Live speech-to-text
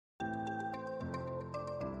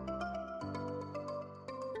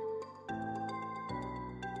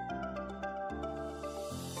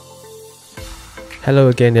Hello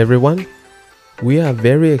again everyone. We are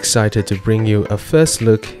very excited to bring you a first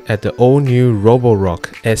look at the all-new Roborock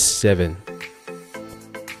S7.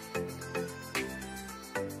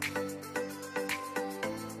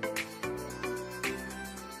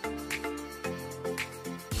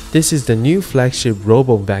 This is the new flagship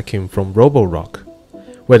robo vacuum from Roborock,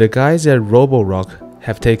 where the guys at Roborock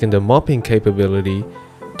have taken the mopping capability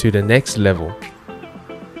to the next level.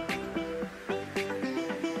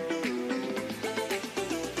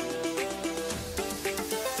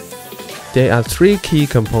 There are three key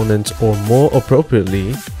components, or more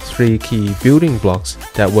appropriately, three key building blocks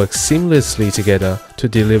that work seamlessly together to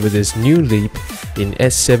deliver this new leap in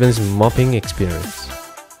S7's mopping experience.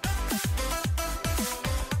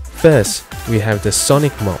 First, we have the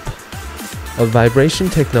Sonic Mop, a vibration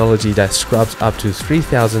technology that scrubs up to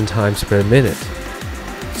 3000 times per minute.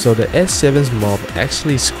 So the S7's mop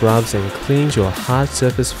actually scrubs and cleans your hard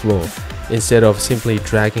surface floor instead of simply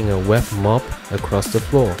dragging a wet mop across the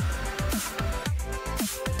floor.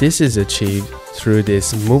 This is achieved through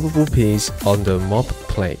this movable piece on the mop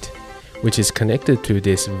plate, which is connected to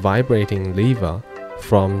this vibrating lever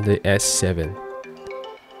from the S7.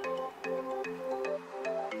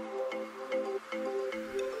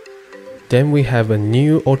 Then we have a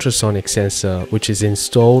new ultrasonic sensor which is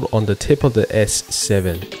installed on the tip of the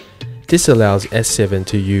S7. This allows S7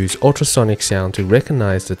 to use ultrasonic sound to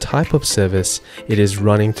recognize the type of surface it is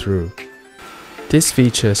running through. This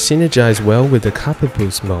feature synergizes well with the carpet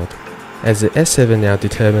boost mode, as the S7 now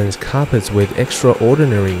determines carpets with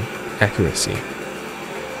extraordinary accuracy,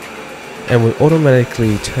 and will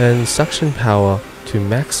automatically turn suction power to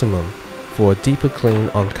maximum for a deeper clean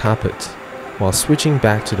on carpets, while switching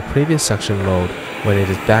back to the previous suction mode when it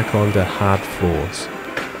is back on the hard floors.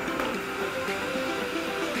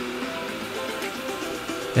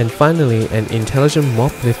 And finally, an intelligent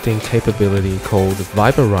mop lifting capability called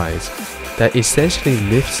Viberize that essentially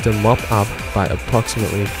lifts the mop up by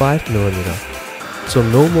approximately 5mm, so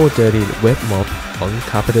no more dirty wet mop on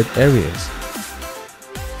carpeted areas.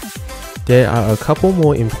 There are a couple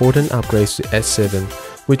more important upgrades to S7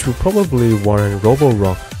 which will probably warrant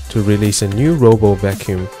Roborock to release a new robo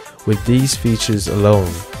vacuum with these features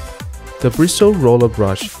alone. The bristle roller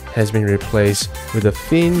brush has been replaced with a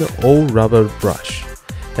thin all-rubber brush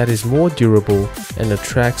that is more durable and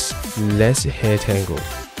attracts less hair tangle.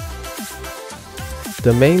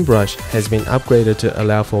 The main brush has been upgraded to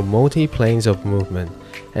allow for multi-planes of movement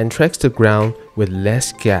and tracks the ground with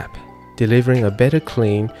less gap, delivering a better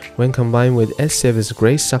clean when combined with S7's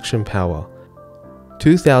great suction power,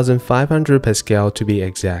 2500 Pascal to be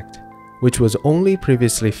exact, which was only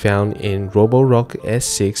previously found in Roborock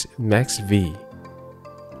S6 Max V.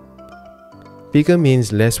 Bigger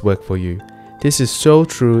means less work for you. This is so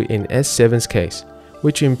true in S7's case,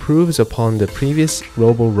 which improves upon the previous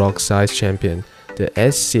Roborock size champion, the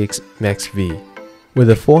S6 Max V, with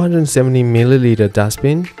a 470ml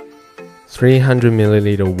dustbin,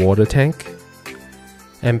 300ml water tank,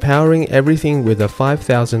 and powering everything with a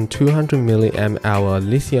 5200 mAh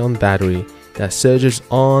lithium battery that surges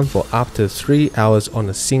on for up to 3 hours on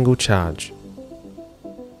a single charge.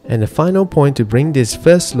 And the final point to bring this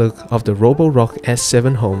first look of the Roborock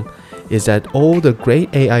S7 home is that all the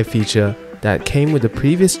great AI feature that came with the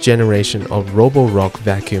previous generation of Roborock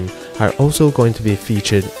vacuum are also going to be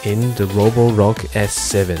featured in the Roborock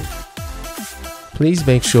S7. Please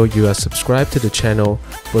make sure you are subscribed to the channel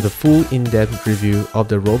for the full in-depth review of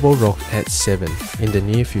the Roborock S7 in the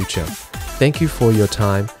near future. Thank you for your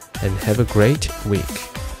time and have a great week.